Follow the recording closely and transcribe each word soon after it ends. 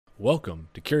Welcome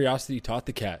to Curiosity Taught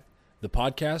the Cat, the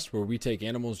podcast where we take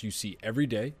animals you see every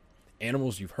day,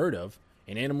 animals you've heard of,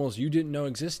 and animals you didn't know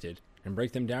existed, and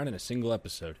break them down in a single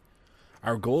episode.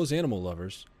 Our goal as animal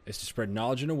lovers is to spread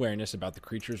knowledge and awareness about the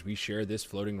creatures we share this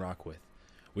floating rock with.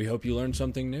 We hope you learned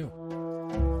something new.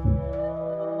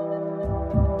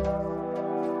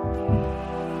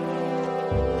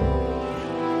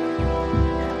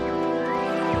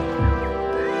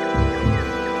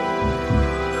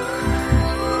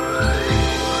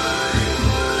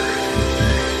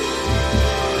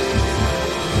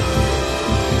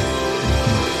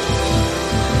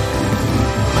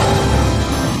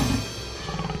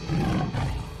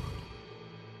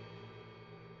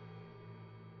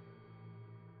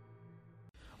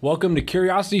 Welcome to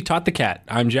Curiosity Taught the Cat.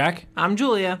 I'm Jack. I'm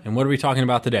Julia. And what are we talking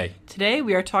about today? Today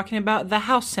we are talking about the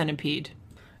house centipede.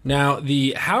 Now,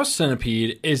 the house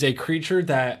centipede is a creature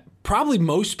that probably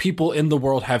most people in the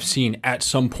world have seen at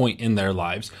some point in their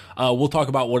lives. We'll talk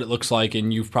about what it looks like,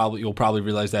 and you'll probably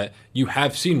realize that you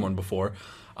have seen one before.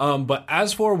 But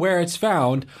as for where it's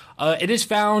found, it is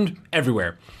found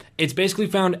everywhere. It's basically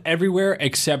found everywhere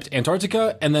except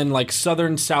Antarctica and then like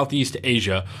southern Southeast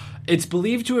Asia. It's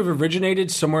believed to have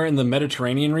originated somewhere in the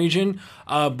Mediterranean region,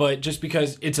 but just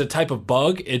because it's a type of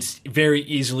bug, it's very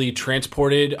easily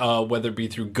transported, whether it be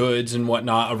through goods and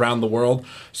whatnot around the world.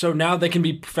 So now they can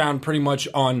be found pretty much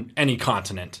on any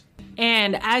continent.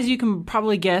 And as you can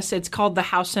probably guess, it's called the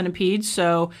house centipede,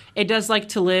 so it does like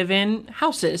to live in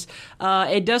houses.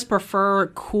 It does prefer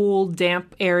cool,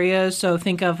 damp areas, so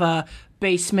think of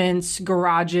basements,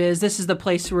 garages. This is the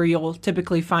place where you'll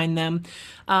typically find them.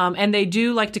 And they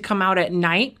do like to come out at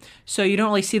night, so you don't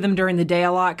really see them during the day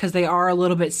a lot because they are a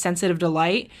little bit sensitive to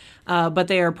light, but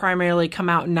they are primarily come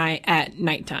out at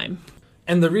nighttime.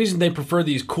 And the reason they prefer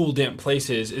these cool, damp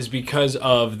places is because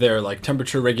of their like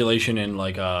temperature regulation and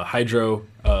like hydro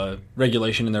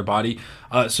regulation in their body.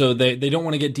 So they don't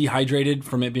want to get dehydrated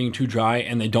from it being too dry,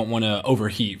 and they don't want to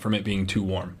overheat from it being too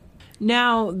warm.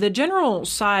 Now, the general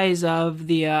size of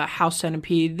the house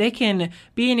centipede, they can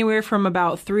be anywhere from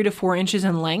about 3 to 4 inches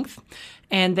in length,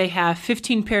 and they have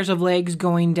 15 pairs of legs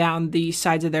going down the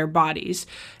sides of their bodies.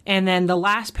 And then the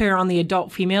last pair on the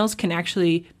adult females can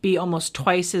actually be almost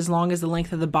twice as long as the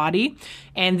length of the body,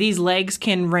 and these legs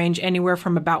can range anywhere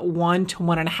from about 1 to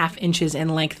 1.5 inches in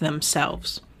length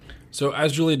themselves. So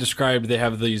as Julia described, they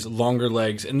have these longer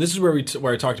legs, and this is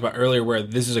where I talked about earlier, where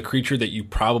this is a creature that you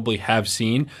probably have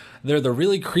seen. They're the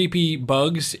really creepy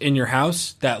bugs in your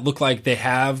house that look like they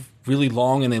have really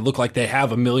long, and they look like they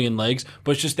have a million legs,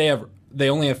 but it's just they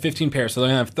only have 15 pairs, so they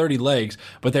only have 30 legs,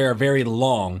 but they are very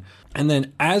long. And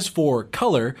then as for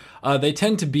color, they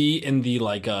tend to be in the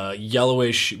like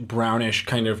yellowish, brownish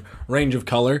kind of range of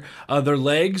color. Their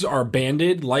legs are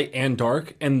banded, light and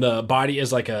dark, and the body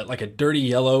is like a dirty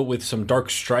yellow with some dark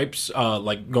stripes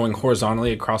like going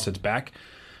horizontally across its back.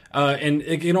 And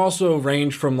it can also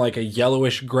range from like a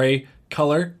yellowish gray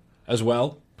color as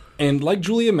well. And like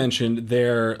Julia mentioned,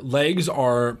 their legs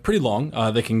are pretty long.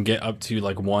 They can get up to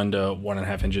like 1 to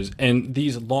 1.5 inches. And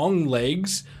these long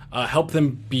legs help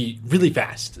them be really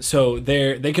fast. So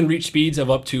they can reach speeds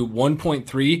of up to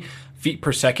 1.3 feet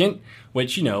per second,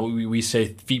 which, you know, we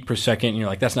say feet per second, and you're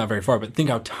like, that's not very far. But think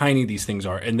how tiny these things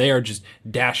are. And they are just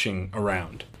dashing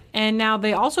around. And now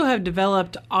they also have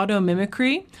developed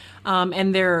automimicry,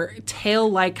 and their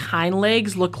tail-like hind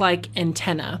legs look like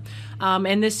antenna.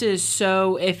 And this is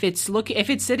so if it's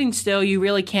sitting still, you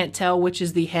really can't tell which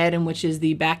is the head and which is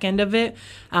the back end of it.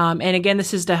 And again,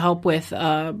 this is to help with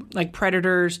like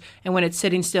predators. And when it's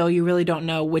sitting still, you really don't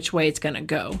know which way it's going to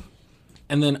go.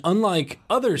 And then, unlike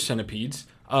other centipedes,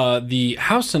 the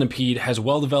house centipede has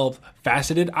well-developed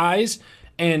faceted eyes.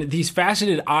 And these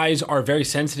faceted eyes are very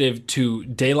sensitive to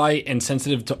daylight and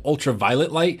sensitive to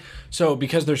ultraviolet light. So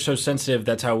because they're so sensitive,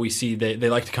 that's how we see they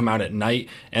like to come out at night,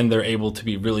 and they're able to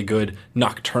be really good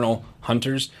nocturnal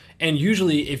hunters. And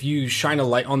usually if you shine a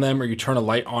light on them or you turn a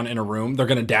light on in a room, they're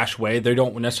going to dash away. They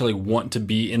don't necessarily want to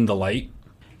be in the light.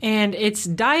 And its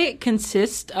diet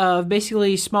consists of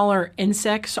basically smaller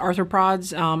insects,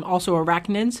 arthropods, also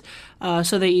arachnids.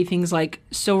 So they eat things like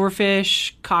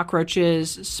silverfish,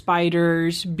 cockroaches,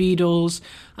 spiders, beetles,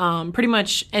 pretty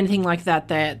much anything like that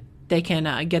they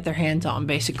can get their hands on,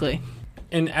 basically.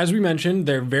 And as we mentioned,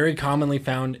 they're very commonly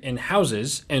found in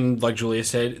houses. And like Julia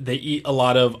said, they eat a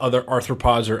lot of other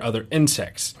arthropods or other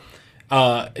insects.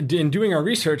 In doing our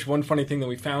research, one funny thing that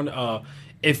we found,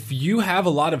 if you have a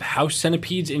lot of house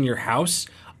centipedes in your house,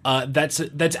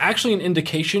 that's actually an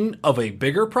indication of a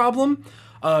bigger problem,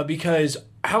 because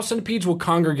house centipedes will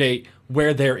congregate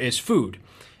where there is food.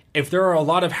 If there are a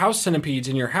lot of house centipedes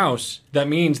in your house, that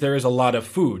means there is a lot of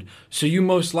food. So you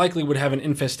most likely would have an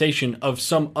infestation of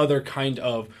some other kind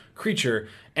of creature,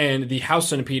 and the house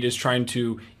centipede is trying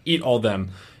to eat all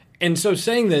them. And so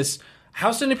saying this,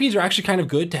 house centipedes are actually kind of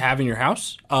good to have in your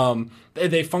house.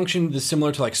 They function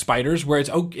similar to like spiders, where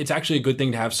it's actually a good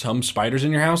thing to have some spiders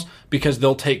in your house because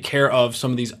they'll take care of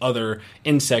some of these other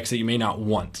insects that you may not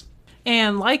want.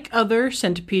 And like other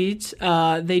centipedes,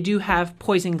 they do have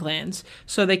poison glands,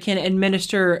 so they can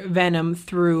administer venom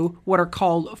through what are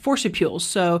called forcipules.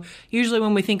 So usually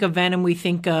when we think of venom, we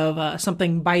think of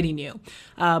something biting you.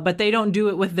 But they don't do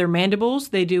it with their mandibles.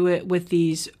 They do it with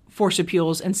these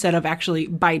forcipules instead of actually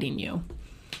biting you.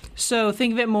 So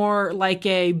think of it more like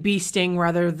a bee sting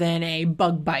rather than a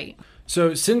bug bite.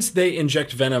 So since they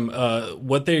inject venom,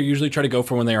 what they usually try to go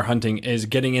for when they are hunting is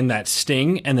getting in that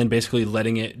sting and then basically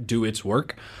letting it do its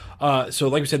work. So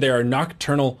like we said, they are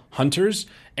nocturnal hunters,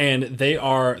 and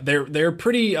they're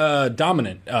pretty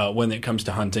dominant when it comes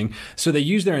to hunting. So they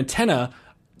use their antenna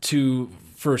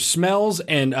for smells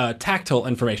and tactile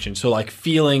information. So like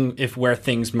feeling where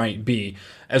things might be,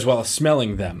 as well as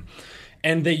smelling them.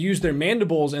 And they use their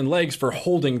mandibles and legs for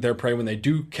holding their prey when they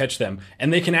do catch them.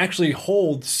 And they can actually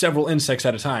hold several insects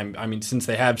at a time. I mean, since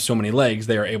they have so many legs,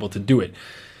 they are able to do it.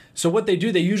 So what they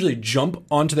do, they usually jump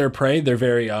onto their prey. They're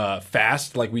very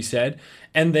fast, like we said.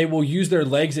 And they will use their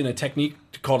legs in a technique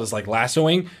called as like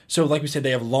lassoing. So like we said, they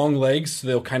have long legs. So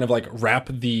they'll kind of like wrap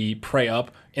the prey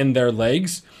up in their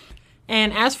legs.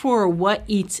 And as for what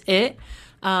eats it,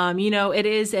 it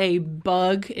is a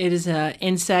bug. It is an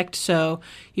insect. So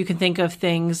you can think of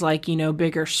things like,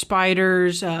 bigger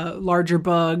spiders, larger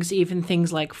bugs, even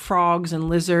things like frogs and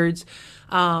lizards.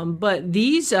 But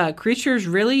these creatures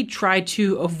really try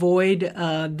to avoid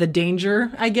the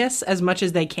danger, I guess, as much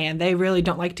as they can. They really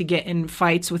don't like to get in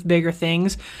fights with bigger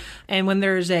things. And when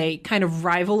there's a kind of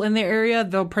rival in their area,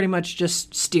 they'll pretty much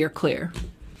just steer clear.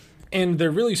 And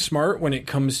they're really smart when it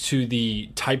comes to the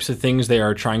types of things they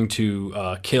are trying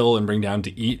to kill and bring down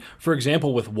to eat. For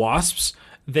example, with wasps,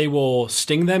 they will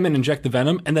sting them and inject the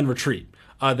venom and then retreat.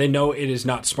 They know it is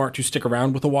not smart to stick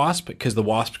around with a wasp because the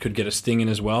wasp could get a sting in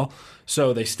as well.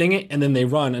 So they sting it and then they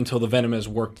run until the venom has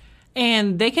worked.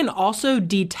 And they can also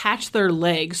detach their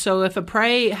legs. So if a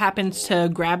prey happens to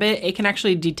grab it, it can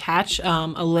actually detach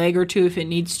a leg or two if it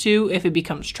needs to, if it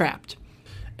becomes trapped.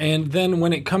 And then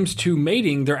when it comes to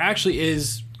mating, there actually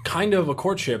is kind of a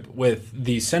courtship with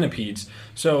these centipedes.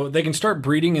 So they can start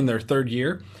breeding in their third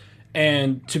year.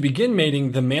 And to begin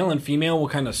mating, the male and female will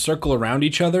kind of circle around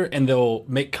each other and they'll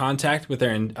make contact with their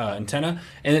antenna.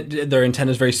 And their antenna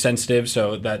is very sensitive,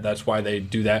 so that's why they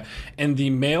do that. And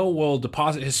the male will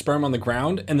deposit his sperm on the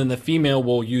ground, and then the female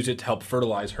will use it to help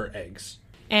fertilize her eggs.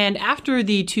 And after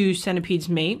the two centipedes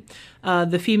mate,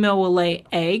 the female will lay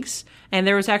eggs. And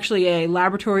there was actually a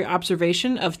laboratory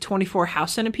observation of 24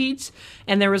 house centipedes.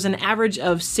 And there was an average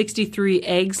of 63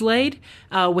 eggs laid,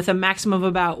 with a maximum of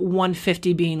about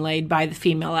 150 being laid by the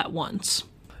female at once.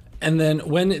 And then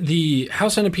when the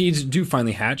house centipedes do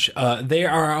finally hatch, they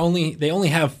only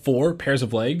have 4 pairs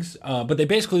of legs, but they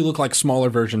basically look like smaller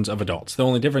versions of adults. The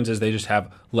only difference is they just have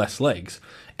less legs.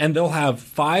 And they'll have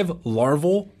 5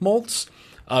 larval molts,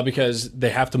 because they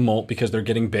have to molt because they're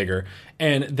getting bigger,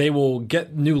 and they will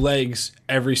get new legs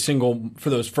for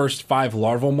those first 5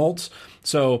 larval molts.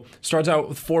 So starts out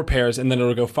with 4 pairs, and then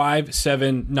it'll go 5,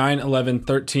 7, 9, 11,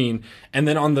 13, and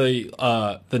then on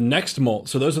the next molt.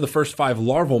 So those are the first 5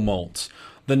 larval molts.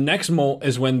 The next molt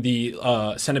is when the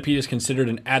centipede is considered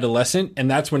an adolescent,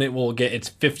 and that's when it will get its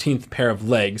 15th pair of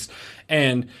legs,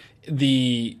 and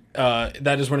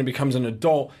that is when it becomes an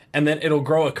adult, and then it'll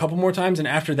grow a couple more times, and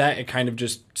after that it kind of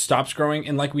just stops growing.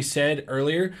 And like we said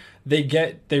earlier, they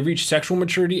reach sexual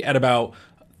maturity at about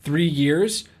 3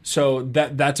 years, so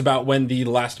that's about when the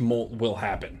last molt will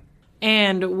happen.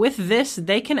 And with this,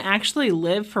 they can actually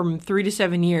live from 3 to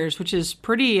 7 years, which is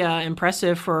pretty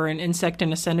impressive for an insect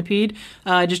and a centipede.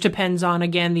 It just depends on,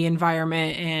 again, the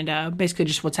environment and basically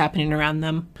just what's happening around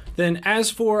them. Then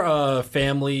as for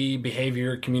family,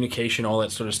 behavior, communication, all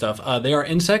that sort of stuff, they are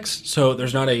insects, so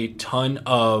there's not a ton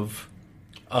of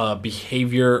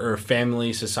behavior or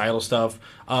family, societal stuff.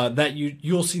 That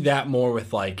you'll see that more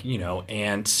with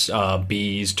ants,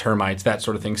 bees, termites, that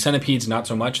sort of thing. Centipedes, not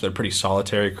so much. They're pretty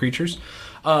solitary creatures.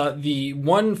 The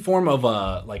one form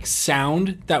of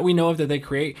sound that we know of that they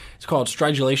create is called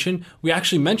stridulation. We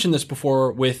actually mentioned this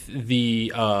before with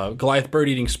the Goliath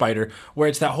bird-eating spider, where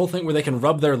it's that whole thing where they can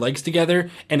rub their legs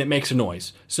together and it makes a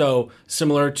noise. So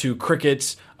similar to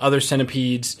crickets, other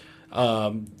centipedes,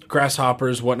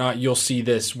 grasshoppers, whatnot, you'll see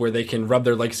this where they can rub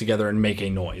their legs together and make a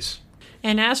noise.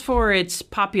 And as for its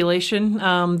population,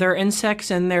 they're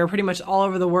insects and they're pretty much all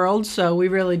over the world, so we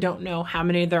really don't know how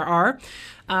many there are.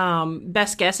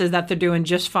 Best guess is that they're doing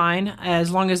just fine.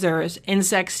 As long as there's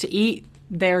insects to eat,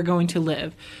 they're going to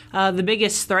live. The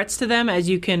biggest threats to them, as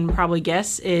you can probably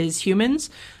guess, is humans.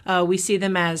 We see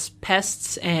them as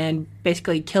pests and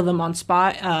basically kill them on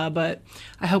spot, but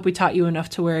I hope we taught you enough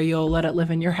to where you'll let it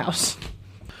live in your house.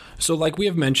 So like we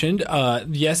have mentioned,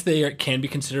 yes, can be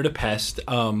considered a pest,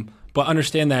 but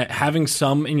understand that having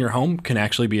some in your home can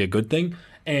actually be a good thing.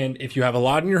 And if you have a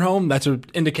lot in your home, that's an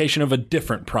indication of a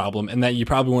different problem and that you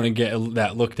probably want to get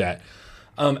that looked at.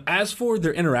 As for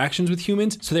their interactions with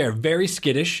humans, so they are very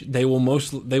skittish. They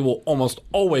will almost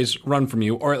always run from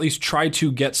you, or at least try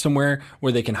to get somewhere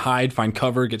where they can hide, find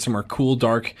cover, get somewhere cool,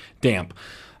 dark, damp.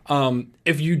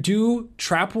 If you do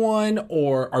trap one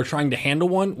or are trying to handle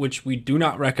one, which we do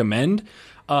not recommend,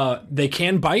 they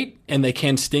can bite and they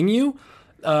can sting you.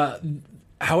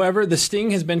 However, the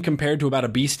sting has been compared to about a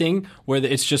bee sting, where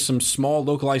it's just some small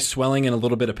localized swelling and a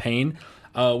little bit of pain.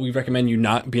 We recommend you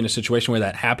not be in a situation where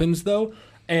that happens, though.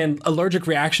 And allergic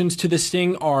reactions to this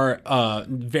sting are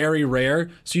very rare,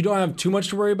 so you don't have too much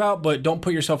to worry about, but don't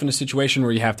put yourself in a situation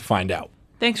where you have to find out.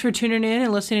 Thanks for tuning in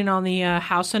and listening on the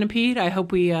house centipede. I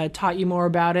hope we taught you more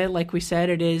about it. Like we said,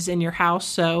 it is in your house,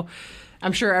 so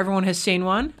I'm sure everyone has seen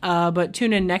one. But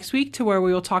tune in next week to where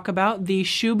we will talk about the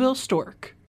shoebill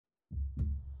stork.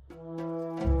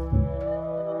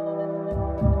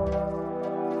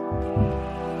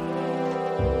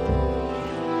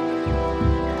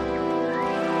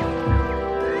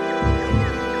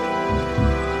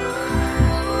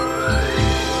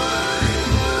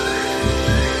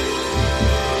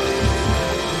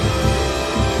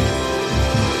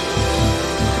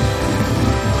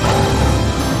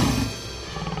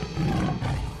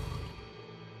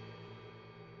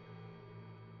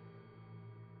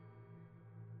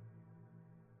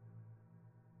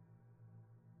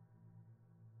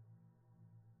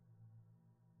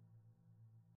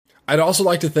 I'd also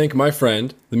like to thank my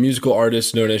friend, the musical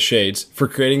artist known as Shades, for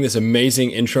creating this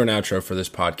amazing intro and outro for this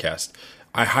podcast.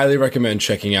 I highly recommend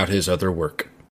checking out his other work.